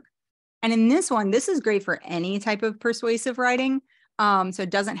framework. And in this one, this is great for any type of persuasive writing. So it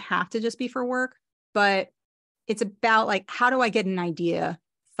doesn't have to just be for work, but it's about like, how do I get an idea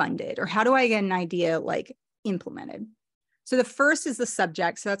funded, or how do I get an idea like implemented? So the first is the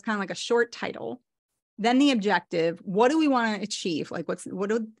subject. So that's kind of like a short title. Then the objective, what do we want to achieve? Like what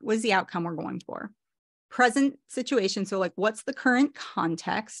is the outcome we're going for? Present situation. So like, what's the current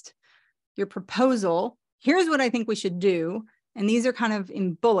context? Your proposal. Here's what I think we should do. And these are kind of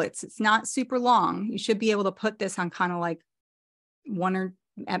in bullets. It's not super long. You should be able to put this on kind of like 1 or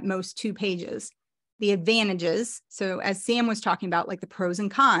at most 2 pages. The advantages. So as Sam was talking about, like the pros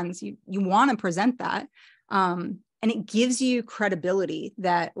and cons, you want to present that. And it gives you credibility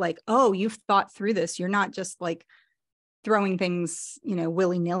that like, oh, you've thought through this. You're not just like throwing things,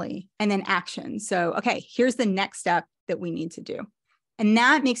 willy-nilly. And then action. So, okay, here's the next step that we need to do. And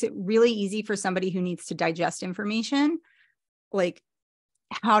that makes it really easy for somebody who needs to digest information, like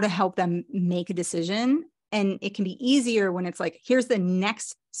how to help them make a decision. And it can be easier when it's like, here's the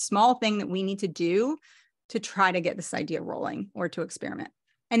next small thing that we need to do to try to get this idea rolling or to experiment.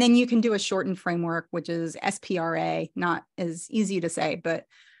 And then you can do a shortened framework, which is SPRA, not as easy to say, but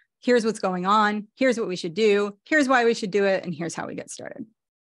here's what's going on. Here's what we should do. Here's why we should do it. And here's how we get started.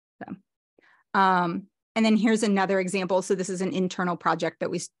 So, and then here's another example. So this is an internal project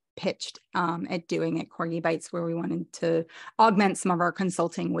that we pitched at doing at Corgi Bites, where we wanted to augment some of our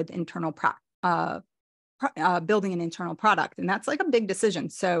consulting with internal building an internal product. And that's like a big decision.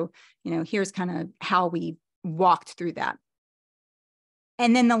 So, here's kind of how we walked through that.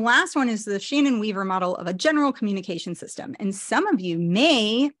 And then the last one is the Shannon-Weaver model of a general communication system. And some of you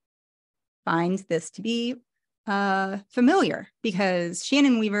may find this to be familiar, because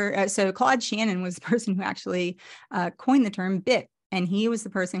Shannon-Weaver, so Claude Shannon was the person who actually coined the term BIT. And he was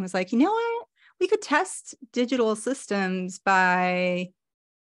the person who was like, you know what, we could test digital systems by,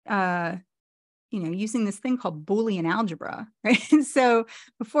 using this thing called Boolean algebra, right? So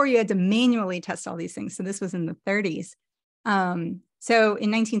before you had to manually test all these things. So this was in the 30s. So in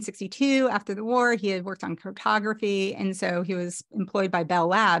 1962, after the war, he had worked on cryptography. And so he was employed by Bell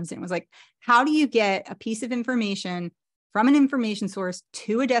Labs. And it was like, how do you get a piece of information from an information source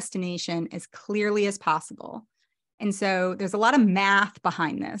to a destination as clearly as possible? And so there's a lot of math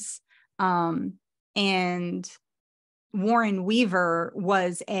behind this. And Warren Weaver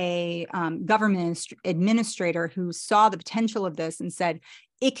was a government administrator who saw the potential of this and said,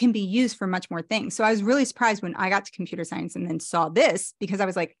 it can be used for much more things. So I was really surprised when I got to computer science and then saw this, because I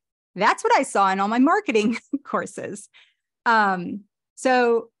was like, that's what I saw in all my marketing courses.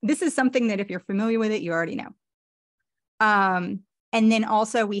 So this is something that if you're familiar with it, you already know. And then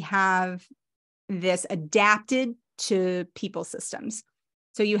also we have this adapted to people systems.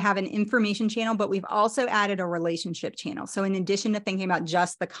 So you have an information channel, but we've also added a relationship channel. So in addition to thinking about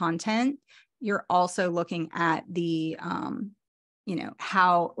just the content, you're also looking at the,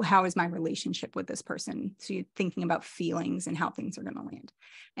 how is my relationship with this person? So you're thinking about feelings and how things are going to land.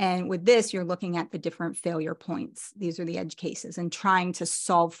 And with this, you're looking at the different failure points. These are the edge cases and trying to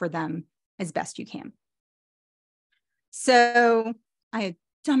solve for them as best you can. So I had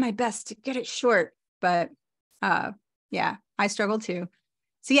done my best to get it short, but yeah, I struggled too.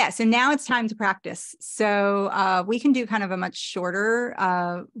 So yeah, so now it's time to practice. So we can do kind of a much shorter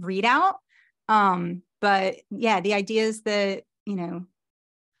readout. But yeah, the idea is that,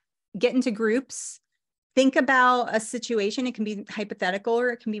 get into groups, think about a situation. It can be hypothetical or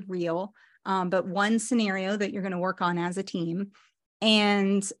it can be real, but one scenario that you're going to work on as a team,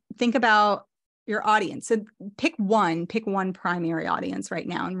 and think about your audience. So pick one primary audience right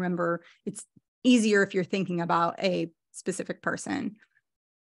now. And remember, it's easier if you're thinking about a specific person.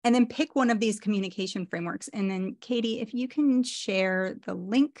 And then pick one of these communication frameworks. And then Katie, if you can share the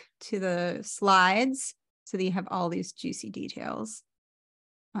link to the slides so that you have all these juicy details.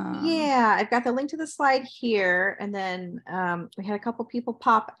 Yeah, I've got the link to the slide here. And then we had a couple people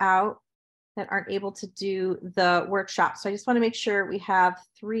pop out that aren't able to do the workshop. So I just want to make sure we have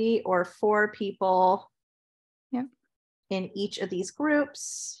 3 or 4 people in each of these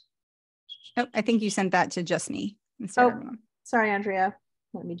groups. Oh, I think you sent that to just me instead of everyone. Sorry, Andrea.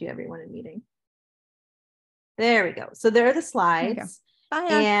 Let me do everyone in meeting. There we go. So there are the slides. Bye,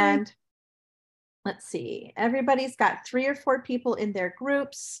 and Ashley. Let's see. Everybody's got 3 or 4 people in their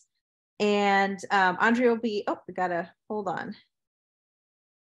groups. And Andrea will be, we gotta hold on.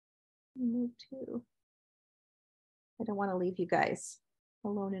 Move to. I don't want to leave you guys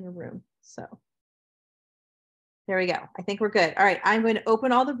alone in a room. So there we go. I think we're good. All right. I'm going to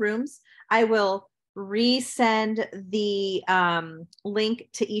open all the rooms. I will resend the link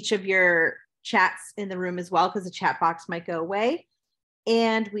to each of your chats in the room as well, because the chat box might go away.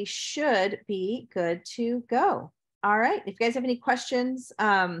 And we should be good to go. All right. If you guys have any questions,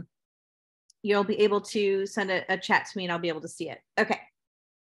 you'll be able to send a chat to me and I'll be able to see it. Okay.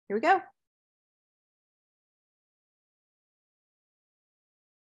 Here we go.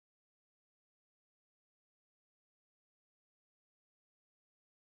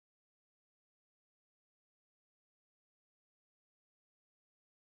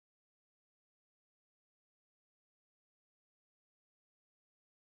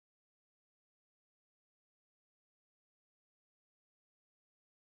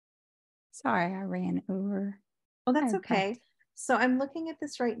 Sorry, I ran over. Oh, that's okay. So I'm looking at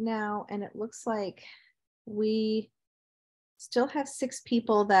this right now and it looks like we still have 6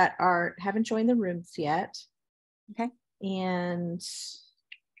 people that haven't joined the rooms yet. Okay. And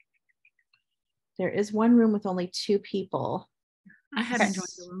there is one room with only 2 people. I haven't joined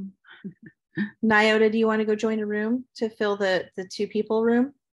the room. Nyota, do you want to go join a room to fill the 2 people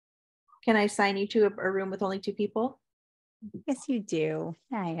room? Can I assign you to a room with only 2 people? Yes, you do,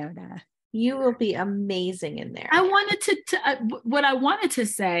 Nyota. You will be amazing in there. I wanted what I wanted to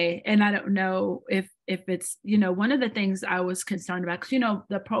say, and I don't know if it's, one of the things I was concerned about, because,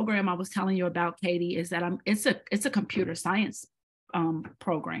 the program I was telling you about, Katie, is that it's a computer science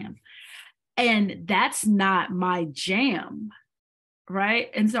program. And that's not my jam. Right.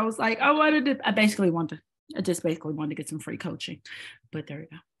 And so I was like, I just basically wanted to get some free coaching, but there you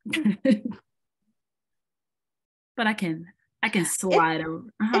go. But I can slide over.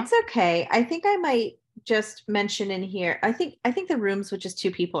 It's okay. I think I might just mention in here. I think the rooms with just 2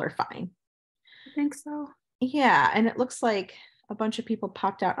 people are fine. I think so. Yeah. And it looks like a bunch of people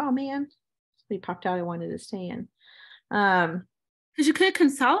popped out. Oh man, somebody popped out. I wanted to stay in. Because you could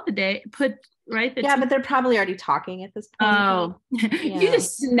consolidate, right? But they're probably already talking at this point. Oh, yeah. You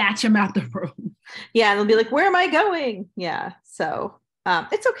just snatch them out the room. Yeah, and they'll be like, "Where am I going?" Yeah, so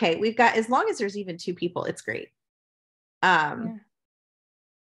it's okay. We've got, as long as there's even 2 people, it's great. Yeah.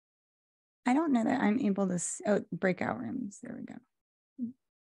 I don't know that I'm able to breakout rooms. There we go.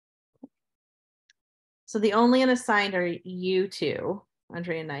 So the only unassigned are you 2,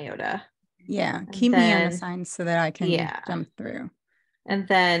 Andrea and Nyota. Yeah, keep me unassigned so that I can jump through. And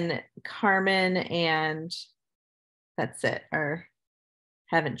then Carmen and that's it, or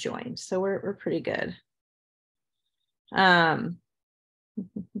haven't joined. So we're pretty good.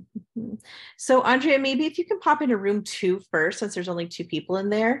 So Andrea, maybe if you can pop into room 2 first, since there's only 2 people in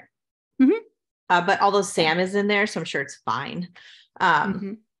there. Mm-hmm. But although Sam is in there, so I'm sure it's fine.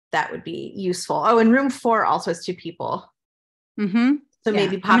 That would be useful. Oh, and room 4 also has 2 people. Mm-hmm. So Yeah.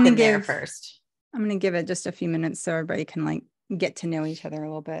 maybe pop in there first. I'm going to give it just a few minutes so everybody can like get to know each other a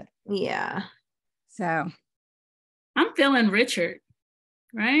little bit. Yeah. So I'm feeling Richard,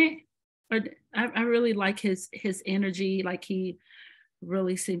 right? But I really like his energy. Like he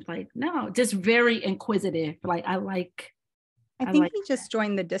really seems like, no, just very inquisitive. Like I think like he just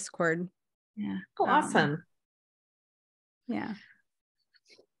joined the Discord. Yeah. Oh, awesome. Yeah.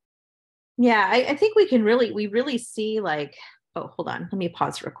 Yeah, I think we really see like, oh, hold on. Let me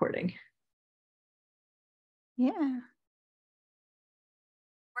pause recording. Yeah.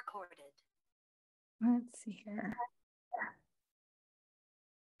 Recorded. Let's see here.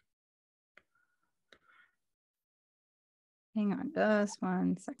 Hang on just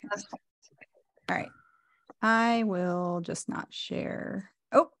 1 second. All right. I will just not share.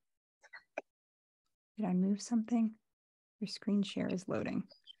 Oh, did I move something? Your screen share is loading.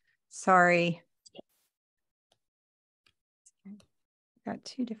 Sorry. Got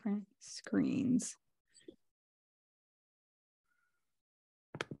 2 different screens.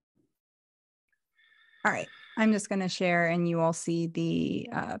 All right. I'm just going to share and you all see the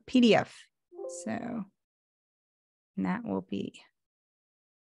PDF. So, and that will be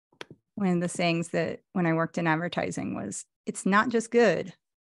one of the sayings that when I worked in advertising was, it's not just good,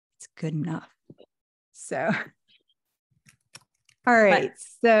 it's good enough. So, all right.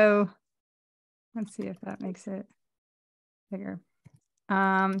 So let's see if that makes it bigger.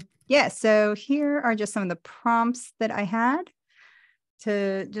 Yeah, so here are just some of the prompts that I had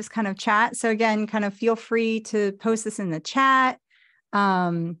to just kind of chat. So again, kind of feel free to post this in the chat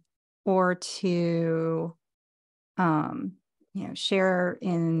or to share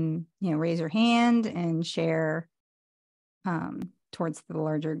in, raise your hand and share towards the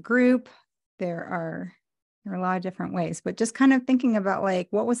larger group. There are a lot of different ways, but just kind of thinking about like,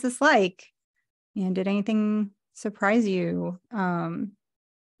 what was this like? And did anything surprise you?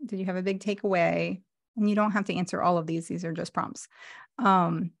 Did you have a big takeaway? And you don't have to answer all of these. These are just prompts.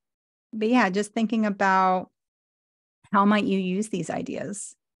 But yeah, just thinking about how might you use these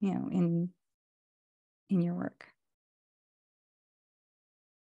ideas, in your work.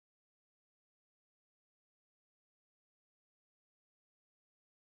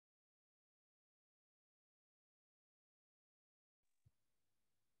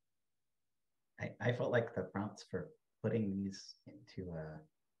 I felt like the prompts for putting these into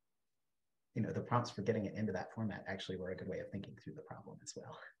the prompts for getting it into that format actually were a good way of thinking through the problem as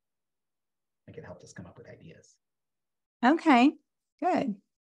well. Like it helped us come up with ideas. Okay, good.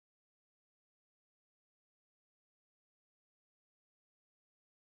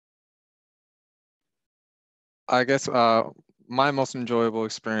 I guess my most enjoyable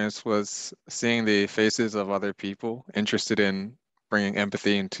experience was seeing the faces of other people interested in bringing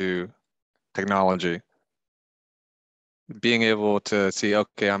empathy into technology. Being able to see,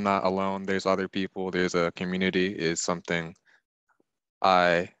 okay, I'm not alone. There's other people. There's a community is something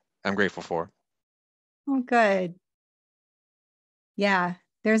I am grateful for. Oh, good. Yeah,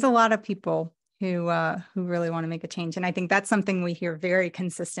 there's a lot of people who really want to make a change. And I think that's something we hear very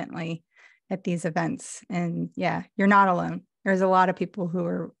consistently at these events. And yeah, you're not alone. There's a lot of people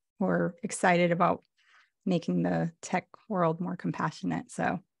who are excited about making the tech world more compassionate.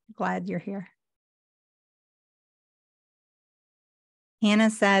 So glad you're here.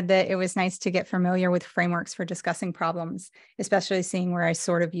 Hannah said that it was nice to get familiar with frameworks for discussing problems, especially seeing where I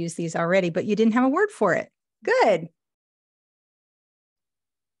sort of use these already, but you didn't have a word for it. Good.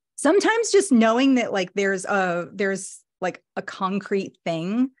 Sometimes just knowing that like there's like a concrete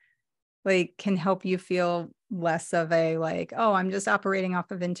thing like can help you feel less of a like, oh, I'm just operating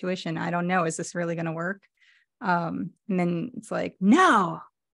off of intuition. I don't know. Is this really going to work? And then it's like, no,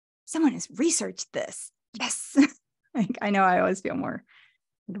 someone has researched this. Yes. Like, I know I always feel more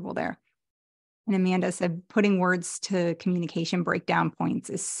comfortable there. And Amanda said, putting words to communication breakdown points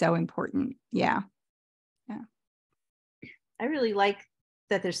is so important. Yeah. Yeah. I really like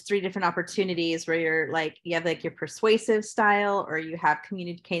that there's 3 different opportunities where you have like your persuasive style, or you have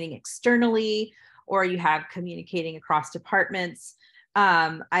communicating externally, or you have communicating across departments.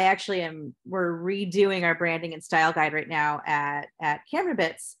 We're redoing our branding and style guide right now at Camera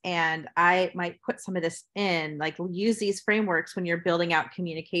Bits, and I might put some of this in, like use these frameworks when you're building out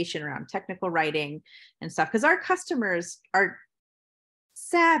communication around technical writing and stuff, because our customers are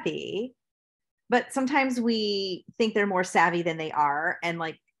savvy, but sometimes we think they're more savvy than they are. And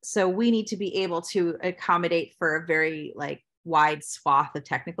so we need to be able to accommodate for a very wide swath of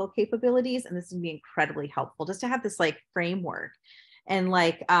technical capabilities. And this would be incredibly helpful just to have this framework. And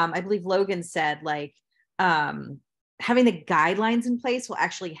I believe Logan said, having the guidelines in place will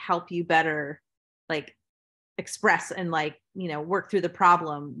actually help you better express and like, work through the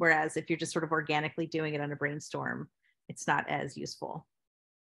problem. Whereas if you're just sort of organically doing it on a brainstorm, it's not as useful.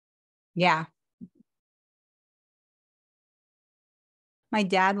 Yeah. My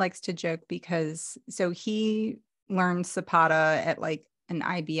dad likes to joke because so he learned Zapata at like an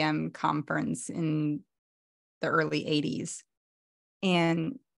IBM conference in the early 80s.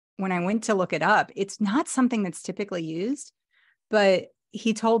 And when I went to look it up, it's not something that's typically used, but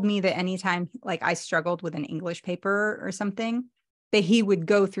he told me that anytime like I struggled with an English paper or something, that he would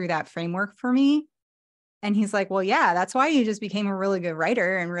go through that framework for me. And he's like, well, yeah, that's why you just became a really good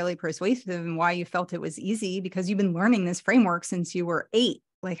writer and really persuasive, and why you felt it was easy, because you've been learning this framework since you were 8.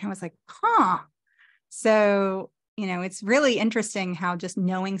 Like, I was like, huh. So, it's really interesting how just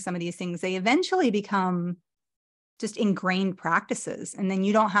knowing some of these things, they eventually become just ingrained practices. And then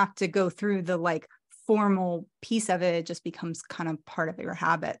you don't have to go through the like formal piece of it. It just becomes kind of part of your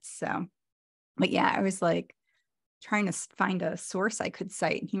habits. So, but yeah, I was like, trying to find a source I could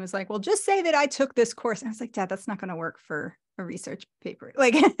cite. And he was like, well, just say that I took this course. And I was like, Dad, that's not going to work for a research paper.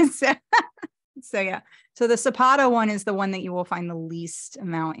 Like, so yeah. So the Zapata one is the one that you will find the least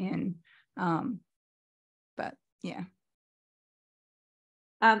amount in. But yeah.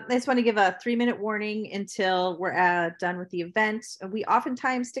 I just want to give a 3-minute warning until we're done with the event. We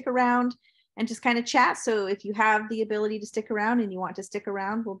oftentimes stick around and just kind of chat. So if you have the ability to stick around and you want to stick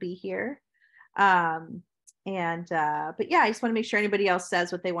around, we'll be here. But yeah, I just want to make sure anybody else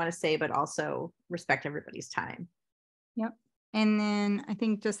says what they want to say, but also respect everybody's time. Yep. And then I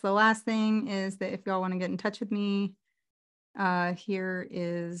think just the last thing is that if y'all want to get in touch with me, here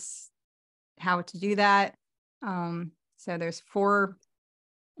is how to do that. So there's 4.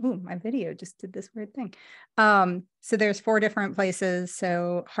 Oh, my video just did this weird thing. So there's 4 different places.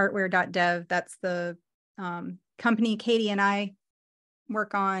 So heartware.dev, that's the company Katie and I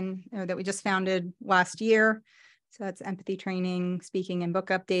work on, or that we just founded last year. So that's empathy training, speaking, and book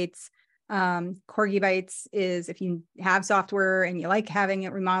updates. Corgi Bytes is if you have software and you like having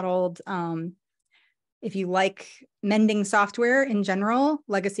it remodeled. If you like mending software in general,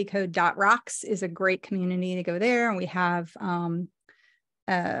 legacycode.rocks is a great community to go there. And we have a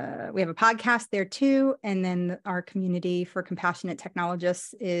podcast there too. And then our community for compassionate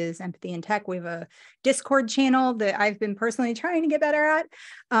technologists is Empathy in Tech. We have a Discord channel that I've been personally trying to get better at.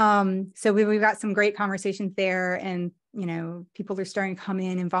 So we've got some great conversations there, and people are starting to come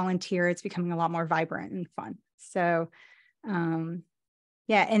in and volunteer. It's becoming a lot more vibrant and fun. So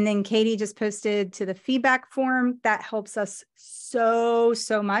yeah. And then Katie just posted to the feedback form. That helps us so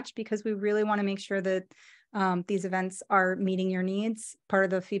much, because we really want to make sure that these events are meeting your needs. Part of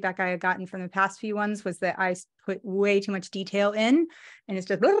the feedback I had gotten from the past few ones was that I put way too much detail in, and it's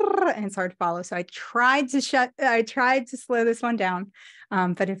just, and it's hard to follow. So I tried to slow this one down.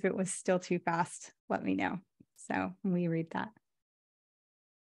 But if it was still too fast, let me know. So we read that.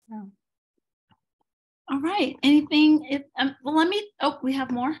 So. All right. Anything? We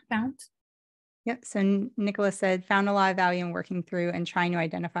have more found. Yep. So Nicholas said, found a lot of value in working through and trying to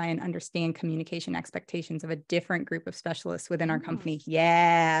identify and understand communication expectations of a different group of specialists within our company.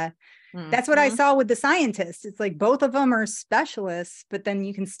 Yeah. That's what I saw with the scientists. It's like both of them are specialists, but then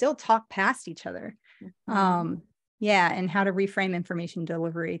you can still talk past each other. Yeah. And how to reframe information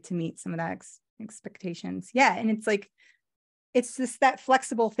delivery to meet some of that expectations. Yeah. And it's like, it's just that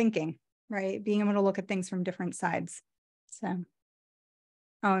flexible thinking, right? Being able to look at things from different sides. So.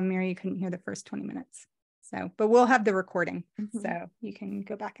 Oh, and Mary, you couldn't hear the first 20 minutes. So, but we'll have the recording. So you can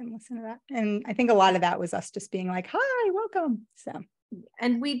go back and listen to that. And I think a lot of that was us just being like, hi, welcome. So,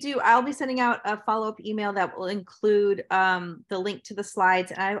 and I'll be sending out a follow-up email that will include the link to the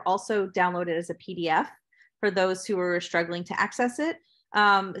slides. And I also download it as a PDF for those who are struggling to access it.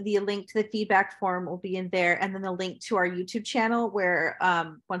 The link to the feedback form will be in there. And then the link to our YouTube channel, where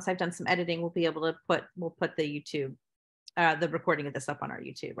once I've done some editing, we'll be able to put the YouTube the recording of this up on our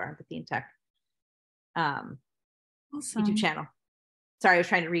YouTube, our Empathy in Tech awesome. YouTube channel. Sorry, I was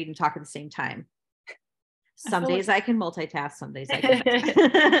trying to read and talk at the same time. Some days I can multitask, some days I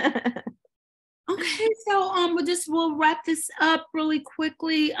can't. Okay, so we'll wrap this up really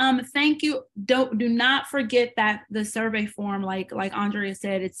quickly. Thank you. Do not forget that the survey form, like Andrea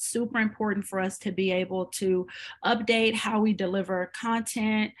said, it's super important for us to be able to update how we deliver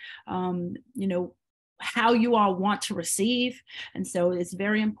content. How you all want to receive. And so it's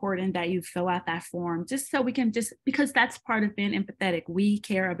very important that you fill out that form, just so we can because that's part of being empathetic. We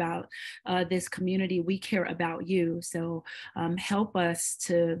care about this community. We care about you. So help us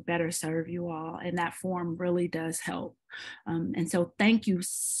to better serve you all. And that form really does help. And so thank you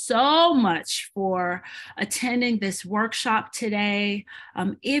so much for attending this workshop today.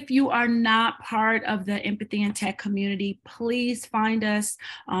 If you are not part of the Empathy in Tech community, please find us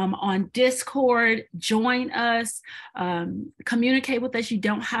on Discord, join us, communicate with us. You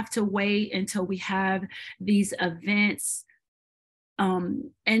don't have to wait until we have these events.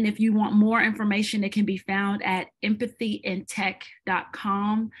 And if you want more information, it can be found at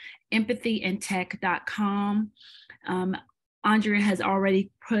empathyintech.com, empathyintech.com. Andrea has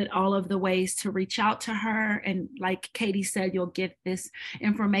already put all of the ways to reach out to her. And like Katie said, you'll get this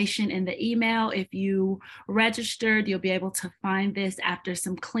information in the email. If you registered, you'll be able to find this after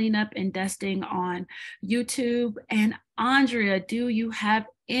some cleanup and dusting on YouTube. And Andrea, do you have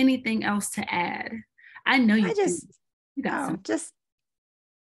anything else to add? I know you do. You got some.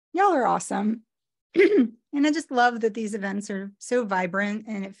 Y'all are awesome. And I just love that these events are so vibrant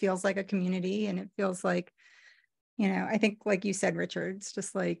and it feels like a community, and it feels like, you know, I think like you said, Richard, it's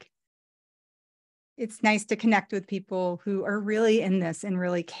just like, it's nice to connect with people who are really in this and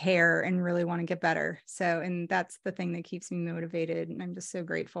really care and really want to get better. So, and that's the thing that keeps me motivated. And I'm just so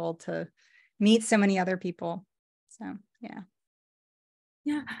grateful to meet so many other people. So, yeah.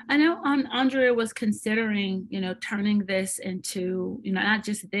 Yeah, I know Andrea was considering, you know, turning this into, you know, not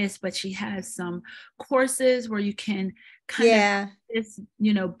just this, but she has some courses where you can kind of,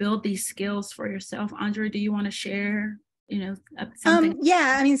 you know, build these skills for yourself. Andrea, do you want to share, you know, something?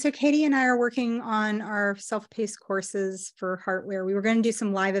 Yeah, I mean, so Katie and I are working on our self-paced courses for hardware. We were going to do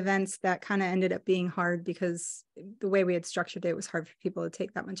some live events that kind of ended up being hard because the way we had structured it was hard for people to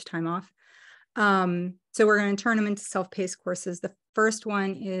take that much time off. So we're going to turn them into self-paced courses. The first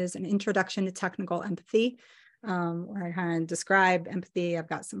one is an introduction to technical empathy, where I kind of describe empathy. I've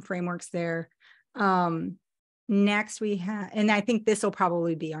got some frameworks there. Next we have, and I think this will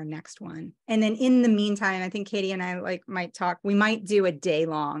probably be our next one. And then in the meantime, I think Katie and I we might do a day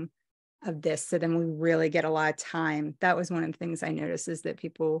long of this. So then we really get a lot of time. That was one of the things I noticed, is that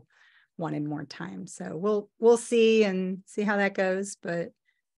people wanted more time. So we'll see how that goes. But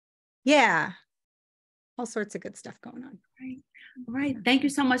yeah, all sorts of good stuff going on. All right. Thank you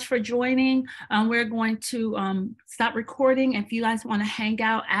so much for joining. We're going to stop recording. If you guys want to hang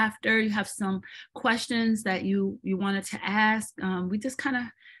out after, you have some questions that you wanted to ask, we just kind of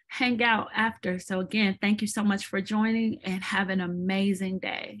hang out after. So again, thank you so much for joining, and have an amazing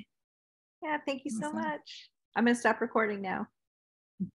day. Yeah, thank you so much. I'm going to stop recording now.